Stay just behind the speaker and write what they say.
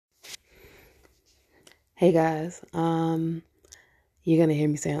Hey guys, you're gonna hear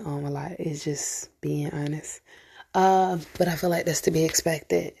me saying a lot. It's just being honest. But I feel like that's to be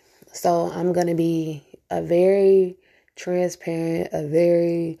expected. So I'm gonna be a very transparent, a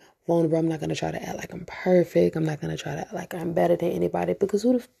very vulnerable. I'm not gonna try to act like I'm perfect. I'm not gonna try to act like I'm better than anybody because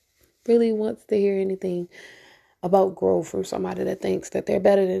really wants to hear anything about growth from somebody that thinks that they're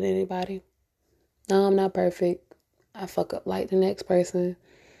better than anybody? No, I'm not perfect. I fuck up like the next person.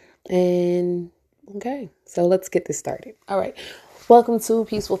 And okay, so let's get this started. All right. Welcome to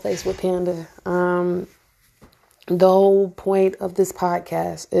Peaceful Face with Panda. The whole point of this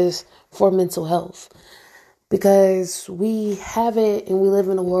podcast is for mental health because we have it and we live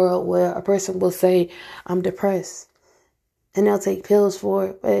in a world where a person will say, I'm depressed, and they'll take pills for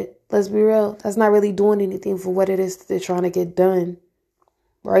it. But let's be real, that's not really doing anything for what it is that they're trying to get done,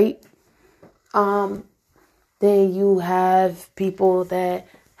 right? Then you have people that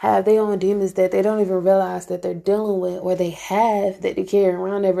have their own demons that they don't even realize that they're dealing with, or they have that they carry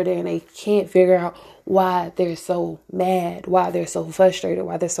around every day, and they can't figure out why they're so mad, why they're so frustrated,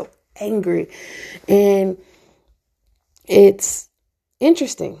 why they're so angry. And it's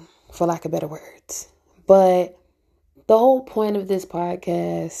interesting, for lack of better words. But the whole point of this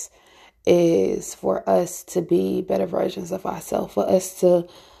podcast is for us to be better versions of ourselves, for us to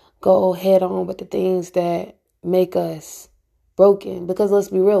go head on with the things that make us broken. Because let's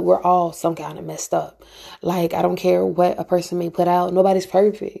be real, we're all some kind of messed up. Like, I don't care what a person may put out. Nobody's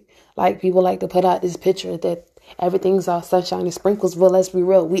perfect. Like, people like to put out this picture that everything's all sunshine and sprinkles. But let's be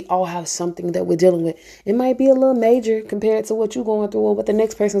real, we all have something that we're dealing with. It might be a little major compared to what you're going through or what the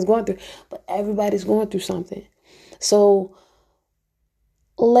next person's going through, but everybody's going through something. So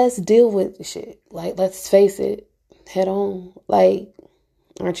let's deal with the shit. Like, let's face it head on. Like,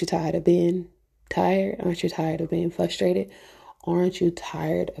 aren't you tired of being tired? Aren't you tired of being frustrated? Aren't you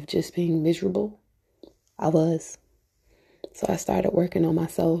tired of just being miserable? I was. So I started working on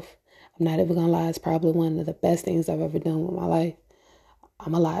myself. I'm not even gonna lie, it's probably one of the best things I've ever done with my life.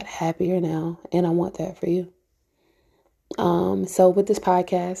 I'm a lot happier now, and I want that for you. So with this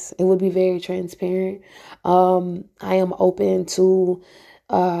podcast, it would be very transparent. I am open to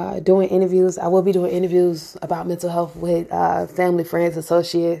doing interviews. I will be doing interviews about mental health with family, friends,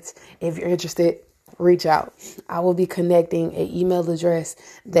 associates. If you're interested, reach out. I will be connecting an email address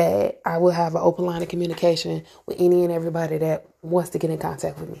that I will have an open line of communication with any and everybody that wants to get in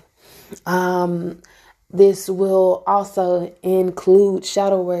contact with me. This will also include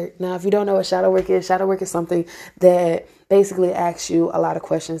shadow work. Now, if you don't know what shadow work is something that basically asks you a lot of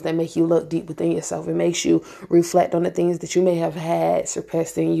questions that make you look deep within yourself. It makes you reflect on the things that you may have had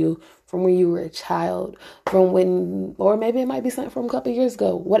suppressed in you from when you were a child, or maybe it might be something from a couple of years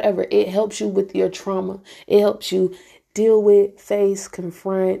ago, whatever. It helps you with your trauma. It helps you deal with, face,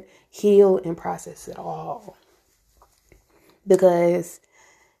 confront, heal, and process it all. Because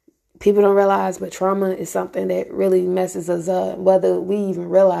people don't realize, but trauma is something that really messes us up, whether we even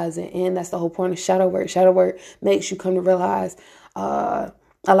realize it. And that's the whole point of shadow work. Shadow work makes you come to realize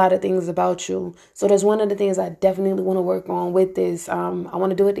a lot of things about you. So that's one of the things I definitely want to work on with this. I want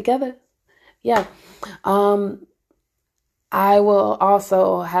to do it together. Yeah. I will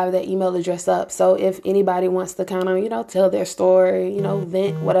also have that email address up. So if anybody wants to kind of, tell their story,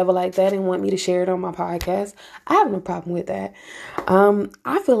 vent, whatever like that, and want me to share it on my podcast, I have no problem with that.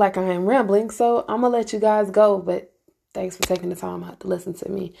 I feel like I am rambling, so I'm going to let you guys go. But thanks for taking the time out to listen to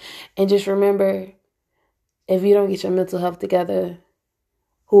me. And just remember, if you don't get your mental health together,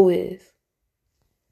 who is?